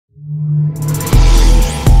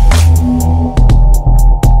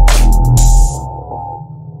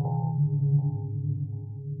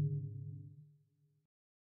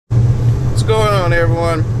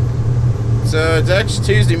It's actually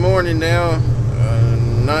Tuesday morning now.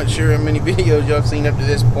 Not sure how many videos y'all have seen up to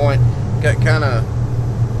this point. Got kind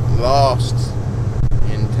of lost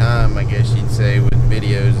in time, I guess you'd say, with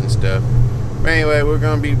videos and stuff. But anyway, we're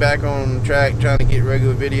going to be back on track trying to get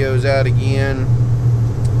regular videos out again.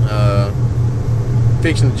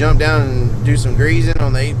 Fixing to jump down and do some greasing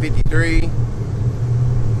on the 853.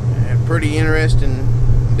 Had a pretty interesting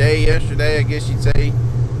day yesterday, I guess you'd say.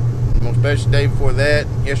 Most special day before that.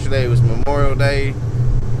 Yesterday was Memorial Day.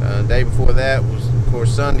 Day before that was, of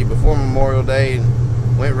course, Sunday before Memorial Day.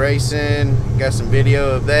 Went racing. Got some video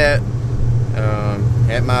of that.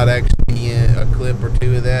 That might actually be a clip or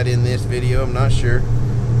two of that in this video. I'm not sure.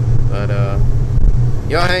 But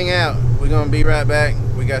y'all hang out. We're gonna be right back.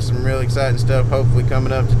 We got some real exciting stuff hopefully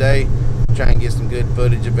coming up today. Try and get some good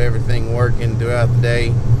footage of everything working throughout the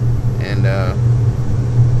day. And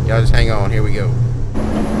y'all just hang on. Here we go.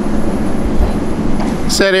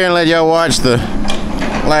 Sit here and let y'all watch the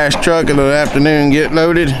last truck of the afternoon get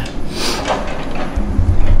loaded.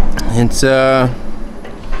 It's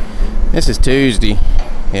this is Tuesday.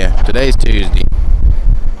 Yeah, today's Tuesday.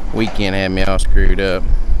 Weekend had me all screwed up.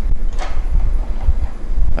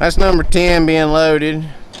 That's number 10 being loaded.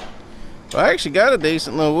 Well, I actually got a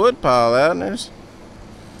decent little wood pile out, and there's,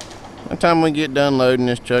 by the time we get done loading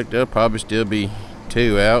this truck, there'll probably still be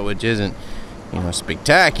 2 out, which isn't, you know,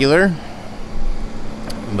 spectacular.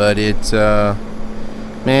 But it's,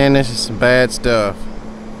 man, this is some bad stuff.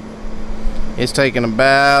 It's taken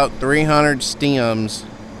about 300 stems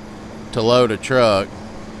to load a truck.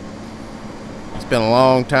 It's been a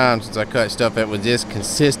long time since I cut stuff that was this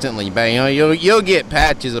consistently bad. You know, you'll get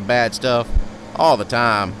patches of bad stuff all the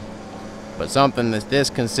time, but something that's this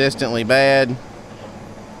consistently bad,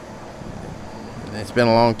 it's been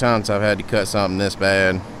a long time since I've had to cut something this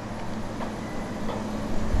bad.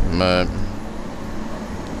 But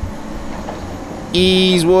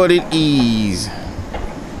ease what it is.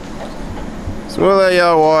 So we'll let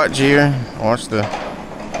y'all watch here. Watch the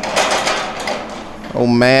old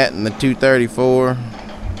Matt and the 234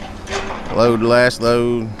 load the last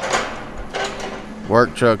load.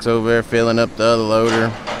 Work truck's over there filling up the other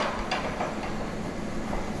loader.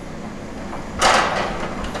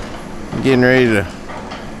 Getting ready to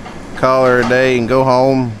call her a day and go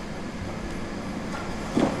home.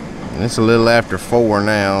 And it's a little after 4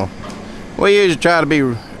 now. We usually try to be,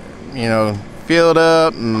 you know, filled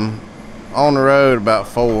up and on the road about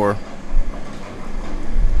 4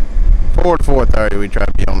 to 4:30. We try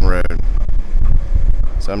to be on the road.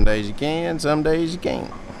 Some days you can, some days you can't.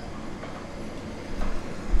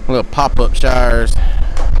 Little pop-up showers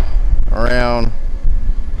around,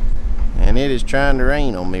 and it is trying to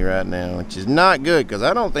rain on me right now, which is not good because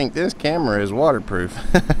I don't think this camera is waterproof.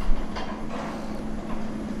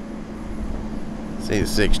 See the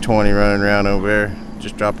 620 running around over there.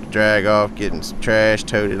 Just dropped the drag off, getting some trash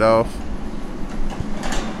toted off.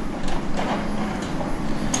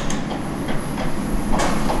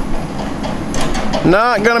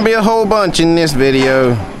 Not gonna be a whole bunch in this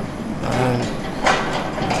video.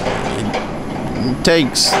 It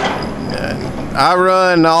takes, I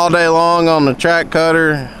run all day long on the track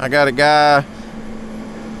cutter. I got a guy,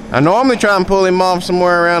 I normally try and pull him off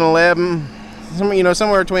somewhere around 11. You know,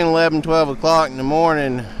 somewhere between 11 and 12 o'clock in the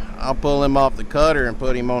morning. I'll pull him off the cutter and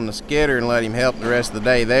put him on the skidder and let him help the rest of the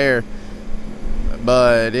day there.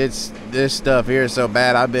 But this stuff here is so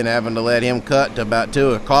bad, I've been having to let him cut to about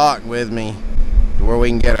 2 o'clock with me, to where we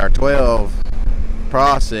can get our 12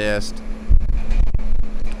 processed,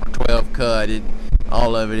 or 12 cut.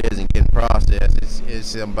 All of it isn't getting processed. It's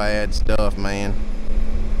some bad stuff, man.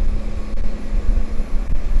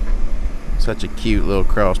 Such a cute little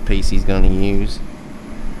cross piece he's gonna use.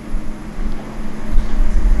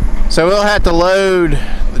 So we'll have to load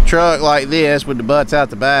the truck like this with the butts out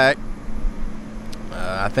the back.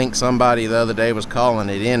 I think somebody the other day was calling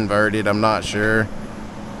it inverted, I'm not sure.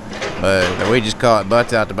 But we just call it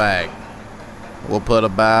butts out the back. We'll put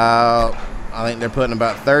about, I think they're putting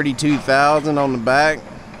about 32,000 on the back.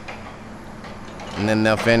 And then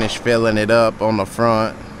they'll finish filling it up on the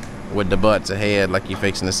front with the butts ahead like you're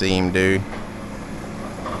fixing to see him do.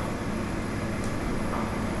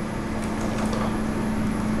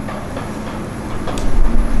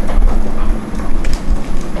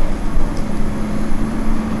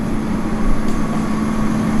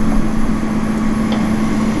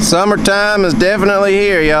 Summertime is definitely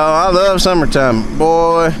here, y'all. I love summertime.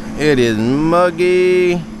 Boy, it is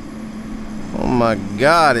muggy. Oh my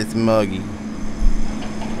God, it's muggy.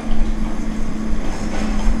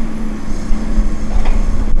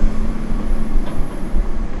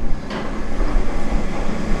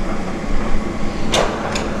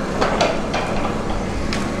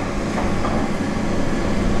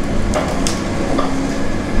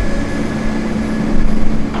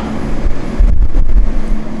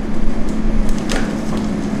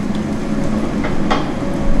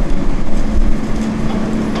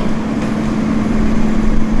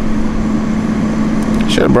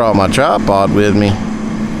 Should have brought my tripod with me.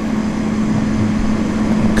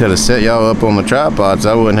 Could have set y'all up on the tripod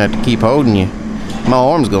so I wouldn't have to keep holding you. My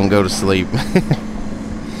arm's gonna go to sleep.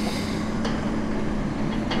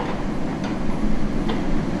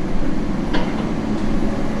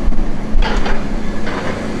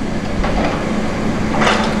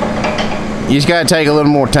 You just gotta take a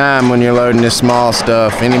little more time when you're loading this small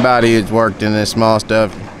stuff. Anybody who's worked in this small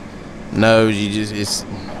stuff knows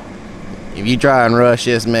if you try and rush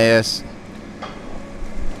this mess,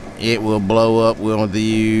 it will blow up with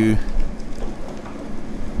you.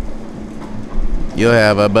 You'll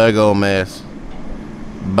have a big old mess.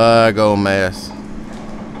 Big old mess.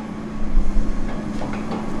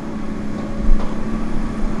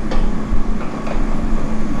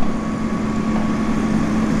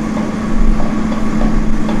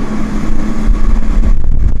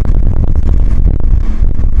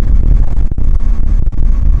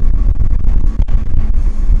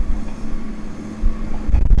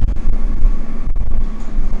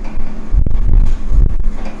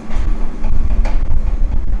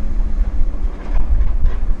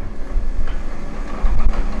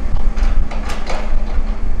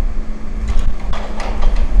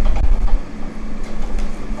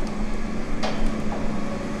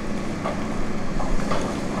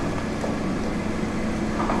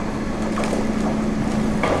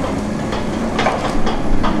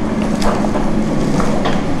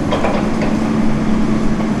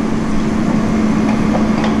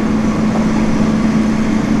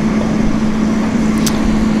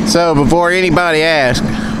 So before anybody asks,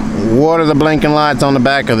 what are the blinking lights on the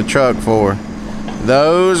back of the truck for?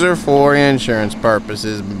 Those are for insurance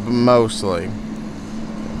purposes mostly.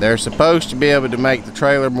 They're supposed to be able to make the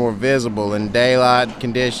trailer more visible in daylight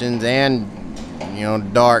conditions and, you know,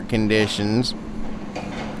 dark conditions.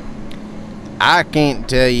 I can't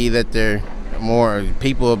tell you that they're more,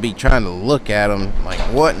 people will be trying to look at them like,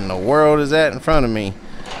 what in the world is that in front of me?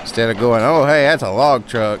 Instead of going, oh hey, that's a log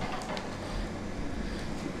truck.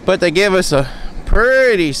 But they give us a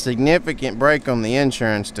pretty significant break on the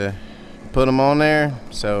insurance to put them on there,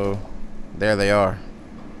 so there they are.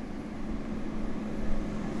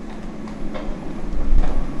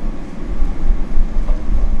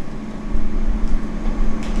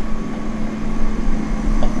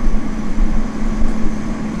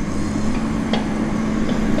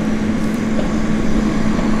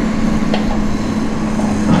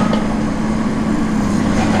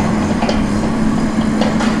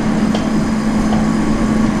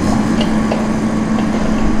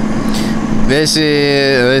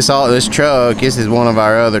 This truck, this is one of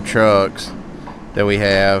our other trucks that we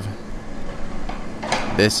have.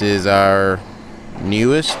 This is our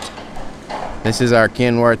newest. This is our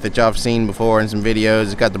Kenworth that y'all have seen before in some videos.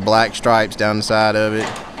 It's got the black stripes down the side of it.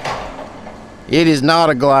 It is not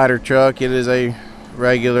a glider truck. It is a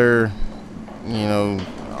regular, you know,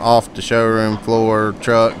 off the showroom floor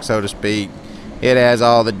truck, so to speak. It has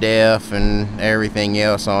all the def and everything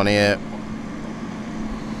else on it.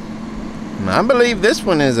 I believe this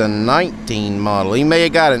one is a 19 model. He may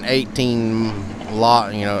have got an 18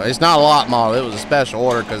 lot, you know, it's not a lot model. It was a special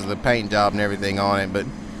order because of the paint job and everything on it, but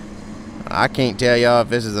I can't tell y'all if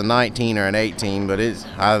this is a 19 or an 18, but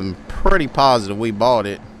I'm pretty positive we bought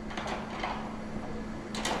it.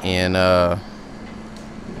 And it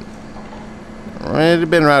had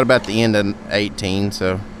been right about the end of 18,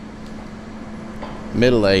 so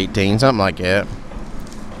middle of 18, something like that.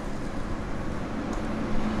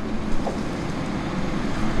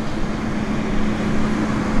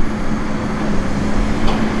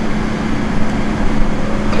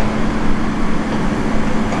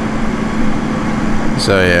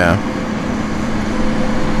 So yeah,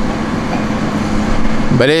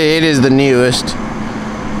 but it is the newest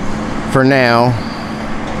for now.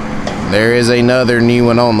 There is another new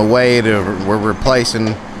one on the way we're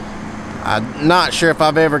replacing. I'm not sure if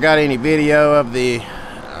I've ever got any video of the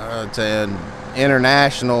it's an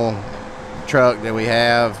international truck that we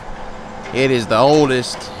have. It is the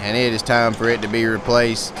oldest and it is time for it to be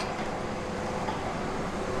replaced.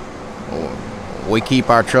 We keep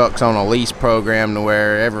our trucks on a lease program to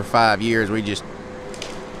where every 5 years we get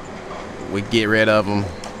rid of them.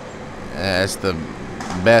 That's the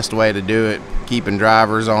best way to do it, keeping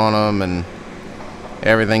drivers on them and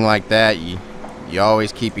everything like that. You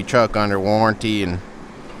always keep your truck under warranty and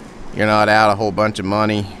you're not out a whole bunch of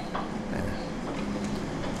money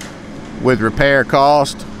with repair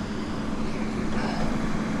cost.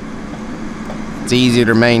 It's easier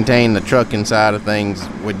to maintain the trucking side of things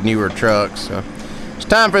with newer trucks. So it's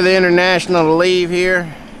time for the International to leave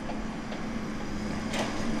here.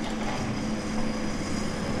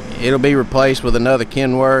 it'll be replaced with another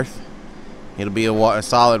Kenworth. It'll be a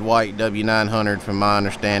solid white W900 from my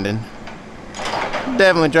understanding.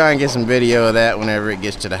 Definitely try and get some video of that whenever it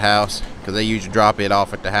gets to the house, because they usually drop it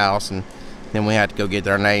off at the house and then we have to go get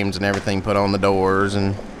our names and everything put on the doors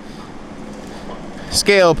and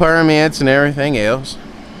scale permits and everything else.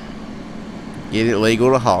 Get it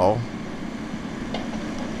legal to haul.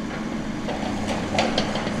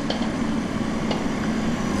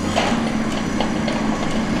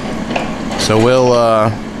 So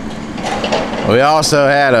we also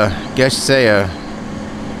had a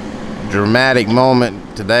dramatic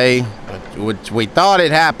moment today, which we thought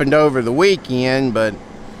it happened over the weekend, but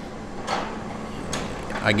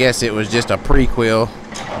I guess it was just a prequel.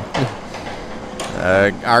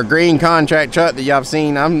 Our green contract truck that y'all have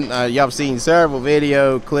seen, y'all have seen several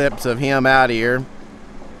video clips of him out here.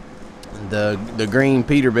 The green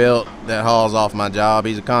Peterbilt that hauls off my job,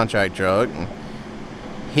 he's a contract truck.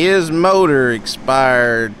 His motor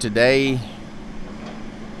expired today.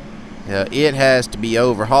 It has to be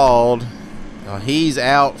overhauled. He's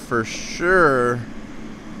out for sure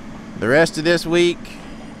the rest of this week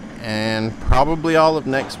and probably all of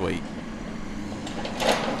next week.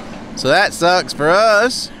 So that sucks for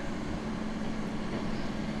us,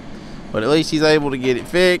 but at least he's able to get it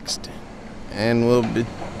fixed, and we'll be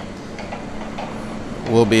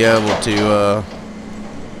able to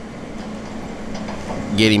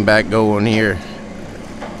get him back going here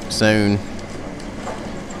soon.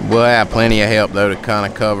 We'll have plenty of help though to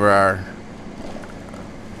kind of cover our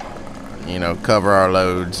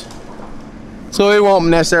loads. So we won't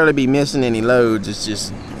necessarily be missing any loads, it's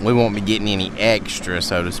just we won't be getting any extra,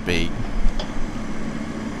 so to speak.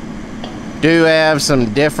 Do have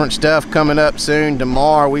some different stuff coming up soon.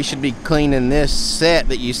 Tomorrow we should be cleaning this set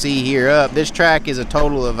that you see here up. This track is a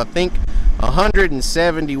total of, I think,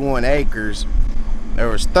 171 acres. There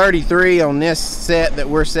was 33 on this set that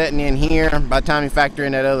we're setting in here. By the time you factor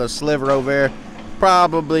in that other sliver over there,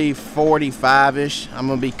 probably 45-ish. I'm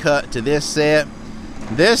gonna be cut to this set.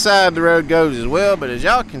 This side of the road goes as well, but as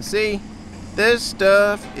y'all can see, this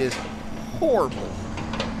stuff is horrible.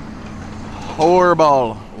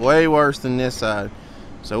 Horrible. Way worse than this side.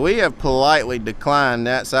 So we have politely declined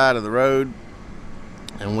that side of the road,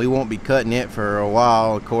 and we won't be cutting it for a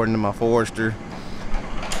while, according to my forester.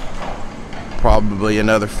 Probably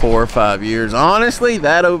another 4 or 5 years. Honestly,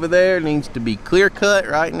 that over there needs to be clear cut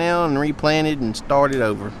right now and replanted and started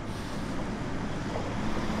over.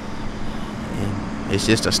 It's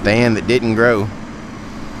just a stand that didn't grow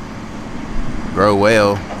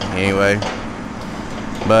well anyway.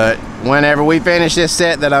 But whenever we finish this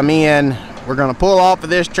set that I'm in, we're gonna pull off of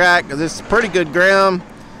this track because it's pretty good ground.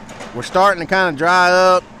 We're starting to kind of dry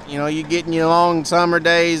up. You know, you're getting your long summer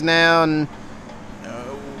days now, and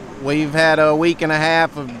we've had a week and a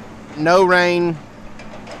half of no rain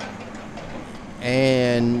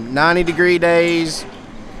and 90-degree days.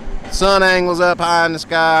 Sun angles up high in the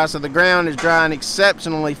sky, so the ground is drying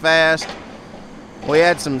exceptionally fast. We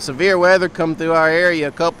had some severe weather come through our area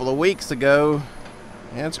a couple of weeks ago.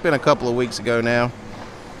 Yeah, it's been a couple of weeks ago now.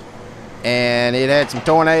 And it had some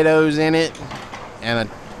tornadoes in it and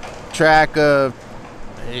a track of,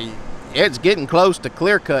 it's getting close to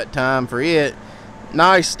clear cut time for it.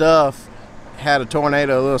 Nice stuff. Had a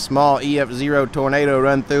tornado, a little small EF0 tornado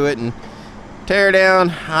run through it and tear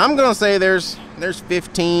down. I'm gonna say there's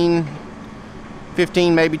 15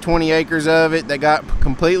 maybe 20 acres of it that got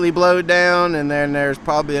completely blowed down, and then there's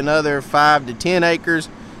probably another 5 to 10 acres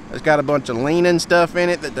that's got a bunch of leaning stuff in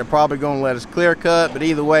it that they're probably gonna let us clear cut. But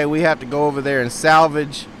either way, we have to go over there and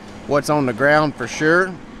salvage what's on the ground for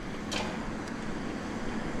sure.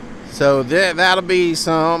 So that'll be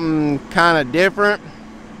something kind of different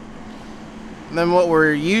than what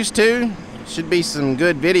we're used to. Should be some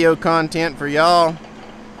good video content for y'all.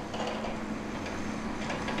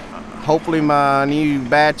 Hopefully my new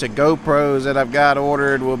batch of GoPros that I've got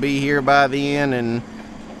ordered will be here by then, and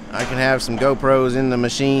I can have some GoPros in the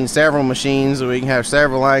machine, several machines, so we can have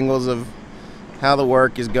several angles of how the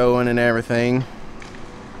work is going and everything.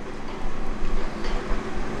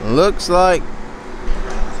 Looks like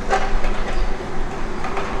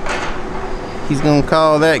he's gonna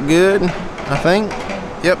call that good, I think.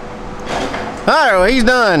 Yep. Alright, well, he's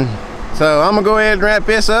done. So I'm gonna go ahead and wrap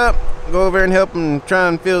this up, go over and help him try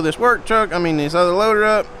and fill this this other loader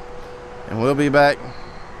up, and we'll be back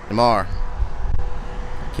tomorrow.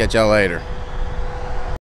 Catch y'all later.